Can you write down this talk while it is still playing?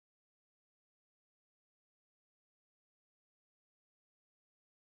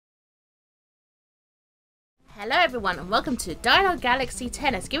Hello everyone and welcome to Dino Galaxy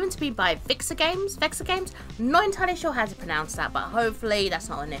Tennis, given to me by Vixa Games. Not entirely sure how to pronounce that, but hopefully that's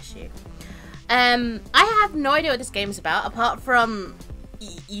not an issue. I have no idea what this game is about, apart from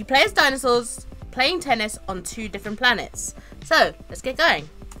you play as dinosaurs playing tennis on two different planets. So let's get going.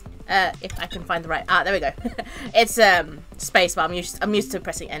 If I can find the right, there we go. It's space, but I'm used to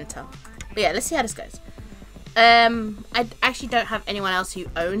pressing enter. But yeah, let's see how this goes. I actually don't have anyone else who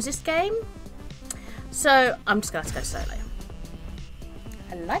owns this game, so I'm just gonna have to go solo.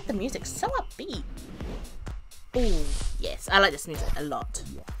 I like the music, so upbeat. Oh yes, I like this music a lot.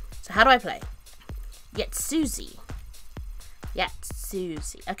 So how do I play? Yetsuzi.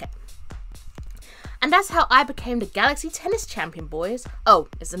 Okay. And that's how I became the Galaxy Tennis champion, boys. Oh,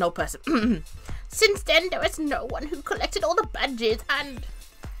 it's an old person. Since then, there is no one who collected all the badges and...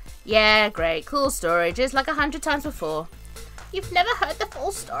 Yeah, great, cool story, just like 100 times before. You've never heard the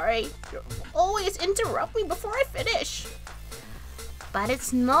full story. You always interrupt me before I finish. But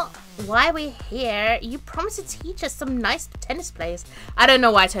it's not why we're here. You promised to teach us some nice tennis plays. I don't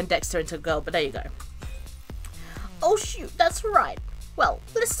know why I turned Dexter into a girl, but there you go. Oh shoot, that's right. Well,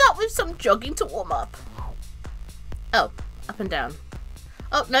 let's start with some jogging to warm up. Oh, up and down.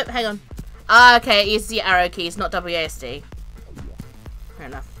 Oh, no, hang on. Okay, it's the arrow keys, not WASD. Fair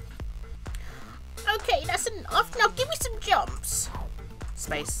enough. Okay, that's enough. Now give me some jumps.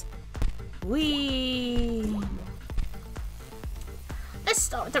 Space. Whee. Let's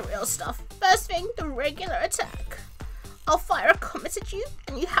start with the real stuff. First thing, the regular attack. I'll fire a comment at you,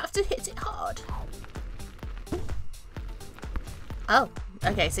 and you have to hit it hard. Oh,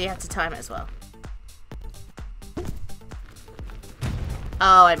 okay, so you have to time it as well.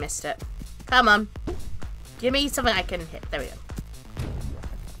 Oh, I missed it. Come on. Give me something I can hit. There we go.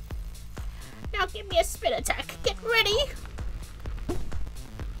 Now give me a spin attack. Get ready.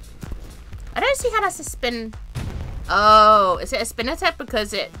 I don't see how that's a spin. Oh, is it a spin attack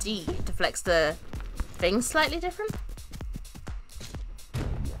because it deflects the thing slightly different?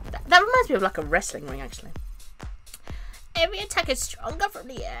 That reminds me of like a wrestling ring, actually. Every attack is stronger from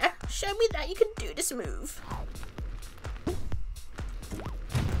the air. Show me that you can do this move.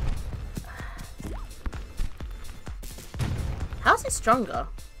 How's it stronger?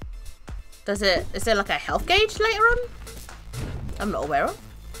 Is there like a health gauge later on? I'm not aware of.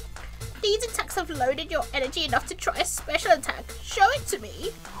 These attacks have loaded your energy enough to try a special attack. Show it to me.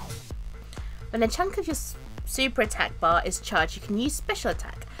 When a chunk of your super attack bar is charged, you can use special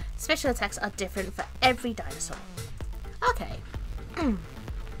attack. Special attacks are different for every dinosaur. Okay.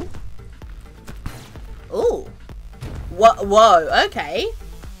 Ooh. Whoa, okay.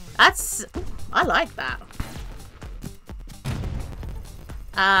 I like that.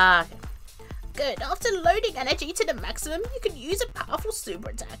 Okay. Good. After loading energy to the maximum, you can use a powerful super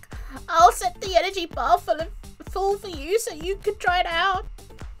attack. I'll set the energy bar full for you so you can try it out.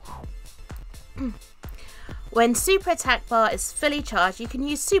 When super attack bar is fully charged, you can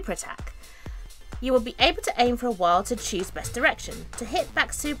use super attack. You will be able to aim for a while to choose best direction. To hit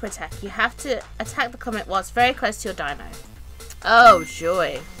back super attack, you have to attack the comet while it's very close to your dino. Oh,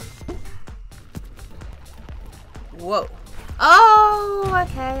 joy. Whoa. Oh,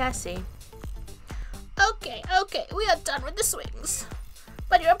 okay, I see. Okay, we are done with the swings.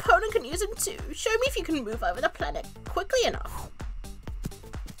 But your opponent can use them too. Show me if you can move over the planet quickly enough.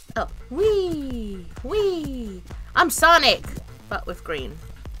 Oh, wee. I'm Sonic, but with green.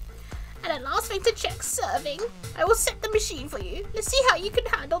 And the last thing to check, serving. I will set the machine for you. Let's see how you can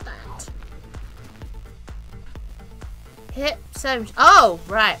handle that. Hit, serve. Oh,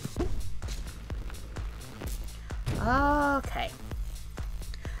 right. Okay.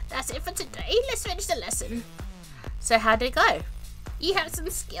 That's it for today. Let's finish the lesson. So how did it go? You have some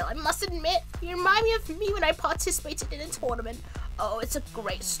skill, I must admit. You remind me of me when I participated in a tournament. Oh, it's a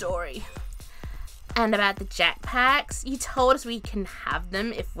great story. And about the jetpacks, you told us we can have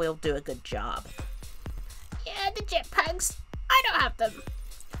them if we'll do a good job. Yeah, the jetpacks, I don't have them.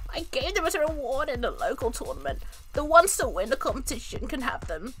 I gave them as a reward in the local tournament. The ones to win the competition can have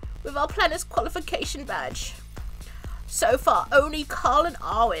them, with our planet's qualification badge. So far, only Carl and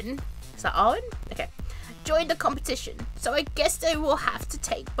Arwen, is that Arwen? Okay, joined the competition, so I guess they will have to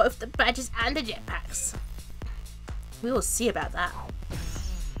take both the badges and the jetpacks. We will see about that.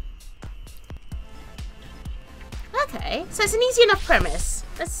 Okay, so it's an easy enough premise.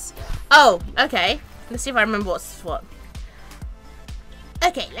 Oh, okay. Let's see if I remember what's what.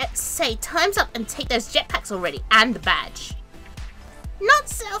 Okay, let's say time's up and take those jetpacks already and the badge. Not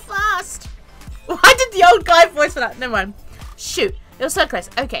so fast. Why did the old guy voice for that? Never mind. Shoot, it was so close.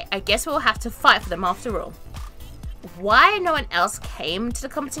 Okay, I guess we'll have to fight for them after all. Why no one else came to the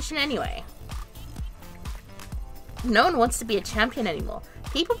competition anyway? No one wants to be a champion anymore.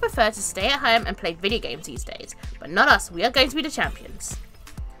 People prefer to stay at home and play video games these days. But not us. We are going to be the champions.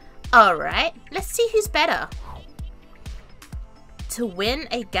 Alright, let's see who's better. To win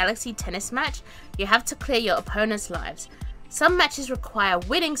a Galaxy Tennis match, you have to clear your opponent's lives. Some matches require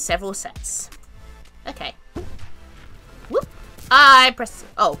winning several sets. Okay. Whoop. I press...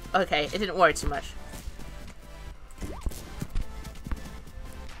 Oh, okay. It didn't worry too much.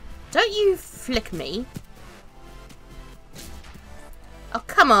 Don't you flick me. Oh,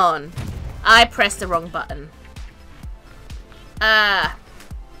 come on. I pressed the wrong button.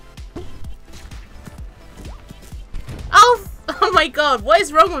 Oh my god, what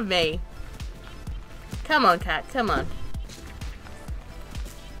is wrong with me? Come on, cat, come on.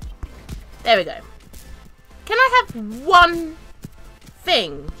 There we go. Can I have one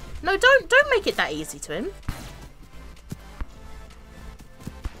thing? No, don't make it that easy to him.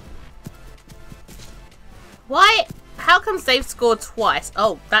 Why? How comes they've scored twice?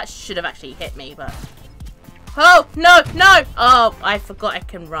 Oh, that should have actually hit me, but... Oh, no, no! Oh, I forgot I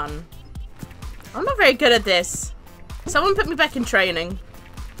can run. I'm not very good at this. Someone put me back in training.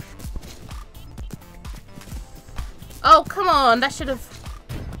 Oh, come on. That should have...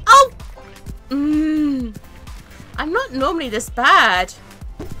 Oh! I'm not normally this bad.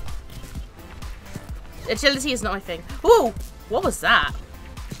 Agility is not my thing. Ooh! What was that?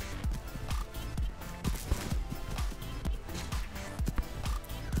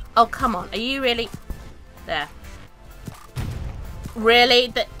 Oh, come on. Are you really... There.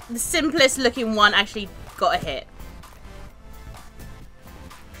 Really? The simplest looking one actually got a hit.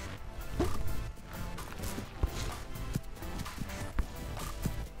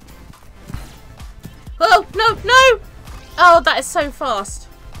 Oh, no, no! Oh, that is so fast.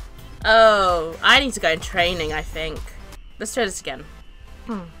 Oh, I need to go in training, I think. Let's try this again.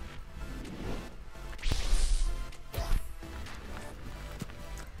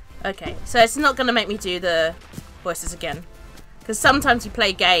 Okay, so it's not going to make me do the voices again. Because sometimes you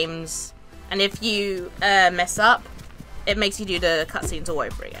play games, and if you mess up, it makes you do the cutscenes all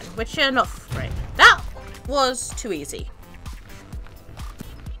over again, which are not great. That was too easy.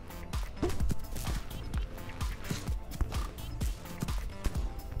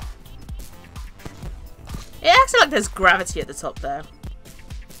 It acts like there's gravity at the top there.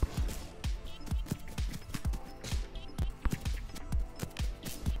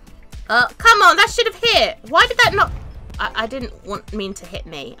 Come on, that should have hit. Why did that not... I didn't mean to hit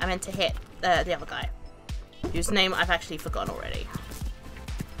me. I meant to hit the other guy, whose name I've actually forgotten already.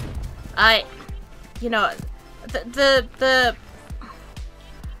 You know, the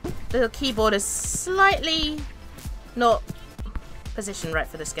keyboard is slightly not positioned right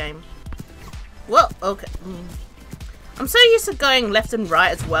for this game. Well, okay. I'm so used to going left and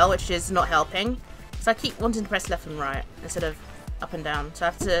right as well, which is not helping. So I keep wanting to press left and right instead of up and down. So I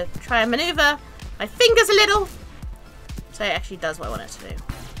have to try and maneuver my fingers a little. So it actually does what I want it to do.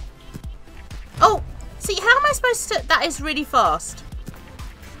 Oh, see, how am I supposed to... That is really fast.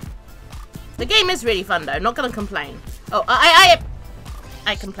 The game is really fun though, not gonna complain. Oh, I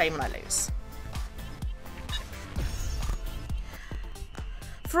complain when I lose.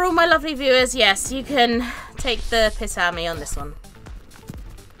 For all my lovely viewers, yes, you can take the piss out of me on this one.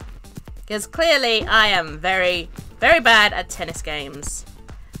 Because clearly I am very, very bad at tennis games.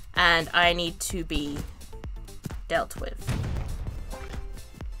 And I need to be dealt with.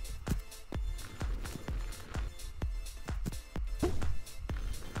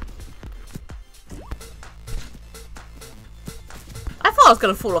 I thought I was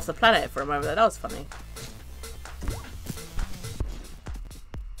going to fall off the planet for a moment though. That was funny.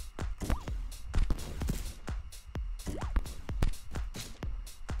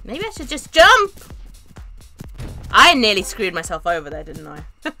 Maybe I should just jump! I nearly screwed myself over there, didn't I?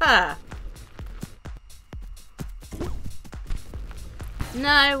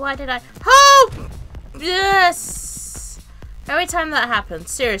 No, why did I? Oh! Yes! Every time that happens,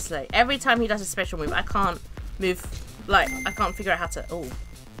 seriously, every time he does a special move, I can't move, like, I can't figure out how to, oh.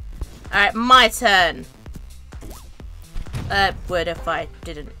 Alright, my turn. Would if I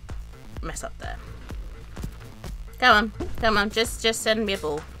didn't mess up there. Come on, just send me a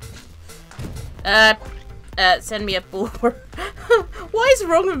ball. Send me a ball. What is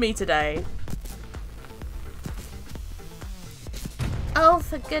wrong with me today? Oh,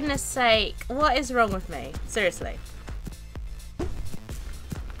 for goodness sake. What is wrong with me? Seriously.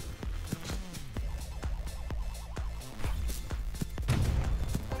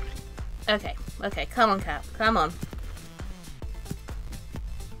 Okay, okay, come on, Cap. Come on.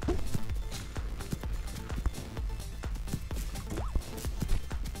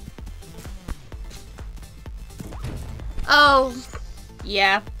 Oh,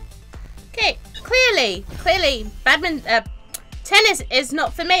 yeah. Okay, clearly, tennis is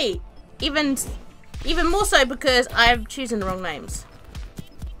not for me. Even more so because I'm choosing the wrong names.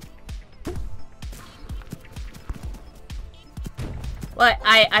 Well,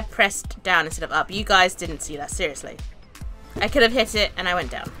 I pressed down instead of up. You guys didn't see that, seriously. I could have hit it and I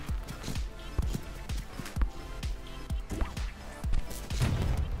went down.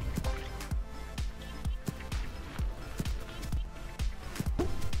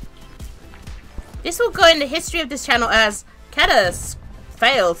 This will go in the history of this channel as Kata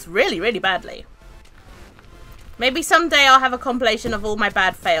fails really, really badly. Maybe someday I'll have a compilation of all my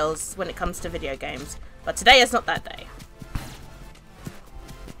bad fails when it comes to video games. But today is not that day.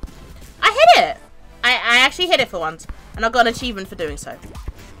 I hit it! I actually hit it for once. And I got an achievement for doing so.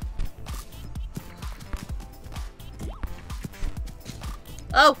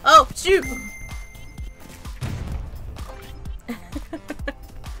 Oh, shoot!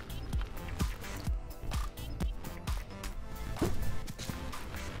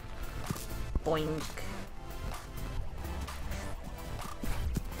 Boink.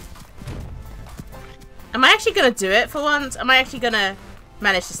 Am I actually gonna do it for once? Am I actually gonna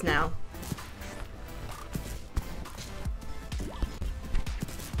manage this now?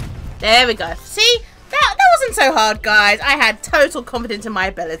 There we go. See? That wasn't so hard, guys. I had total confidence in my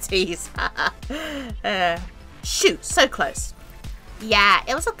abilities. Shoot, so close. Yeah,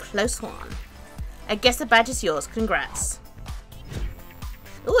 it was a close one. I guess the badge is yours. Congrats.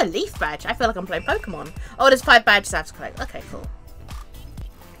 Ooh, a leaf badge. I feel like I'm playing Pokemon. Oh, there's 5 badges I have to collect. Okay, cool.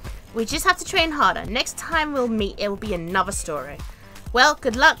 We just have to train harder. Next time we'll meet, it will be another story. Well,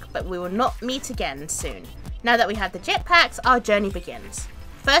 good luck, but we will not meet again soon. Now that we have the jetpacks, our journey begins.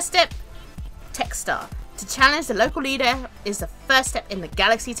 First step, Tech Star. To challenge the local leader is the first step in the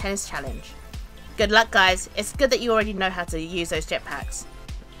Galaxy Tennis Challenge. Good luck, guys. It's good that you already know how to use those jetpacks.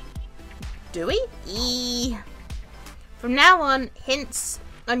 Do we? From now on, hints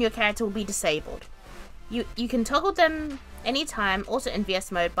on your character will be disabled. You can toggle them anytime, also in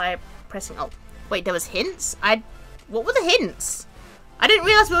VS mode, by pressing... Oh, wait, there was hints? What were the hints? I didn't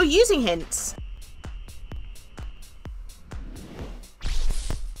realize we were using hints.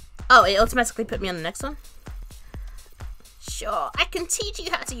 Oh, it automatically put me on the next one? Sure, I can teach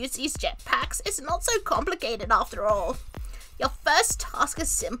you how to use these jetpacks. It's not so complicated after all. Your first task is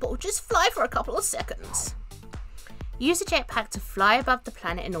simple. Just fly for a couple of seconds. Use a jetpack to fly above the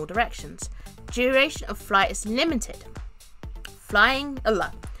planet in all directions. Duration of flight is limited.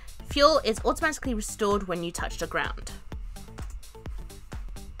 Fuel is automatically restored when you touch the ground.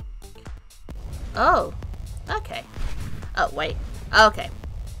 Oh, okay. Oh, wait. Okay.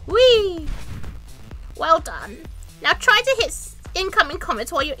 Whee! Well done. Now try to hit incoming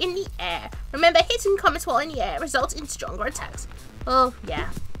comets while you're in the air. Remember, hitting comets while in the air results in stronger attacks. Oh, yeah.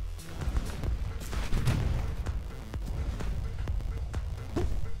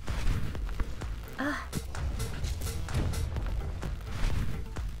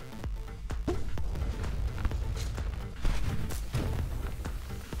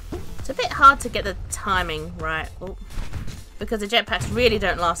 It's a bit hard to get the timing right. Oh. Because the jetpacks really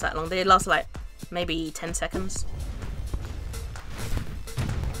don't last that long. They last like maybe 10 seconds.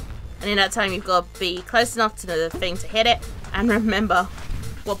 And in that time you've got to be close enough to the thing to hit it. And remember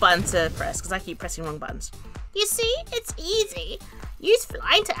what button to press, because I keep pressing wrong buttons. You see, it's easy. Use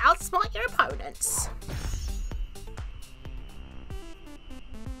flying to outsmart your opponents.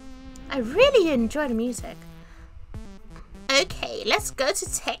 I really enjoy the music. Okay, let's go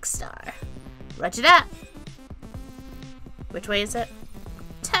to Tech Star. Roger that. Which way is it?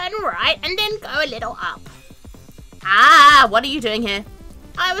 Turn right and then go a little up. Ah, what are you doing here?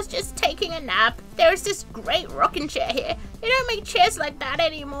 I was just taking a nap. There is this great rocking chair here. They don't make chairs like that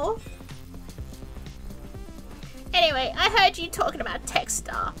anymore. Anyway, I heard you talking about Tech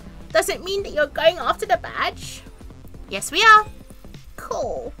Star. Does it mean that you're going after the badge? Yes, we are.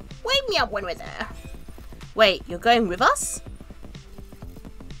 Cool. Wake me up when we're there. Wait, you're going with us?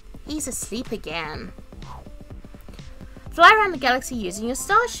 He's asleep again. Fly around the galaxy using your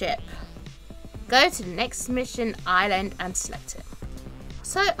starship. Go to the next mission island and select it.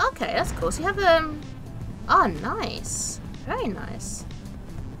 So, okay, that's cool. So you have, oh, nice. Very nice.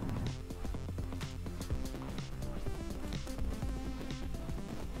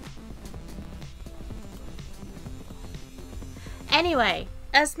 Anyway,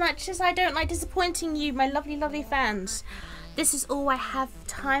 as much as I don't like disappointing you, my lovely, lovely fans, this is all I have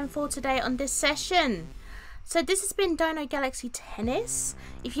time for today on this session. So this has been Dino Galaxy Tennis.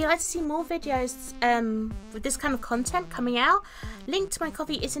 If you'd like to see more videos with this kind of content coming out, link to my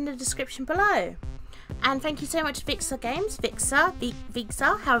Ko-Fi is in the description below. And thank you so much, Vixa Games.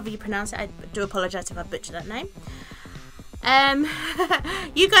 Vixa, however you pronounce it. I do apologise if I butcher that name.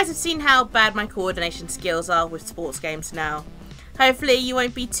 You guys have seen how bad my coordination skills are with sports games now. Hopefully you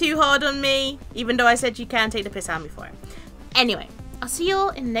won't be too hard on me, even though I said you can take the piss out of me for it. Anyway, I'll see you all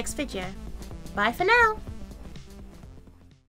in the next video. Bye for now.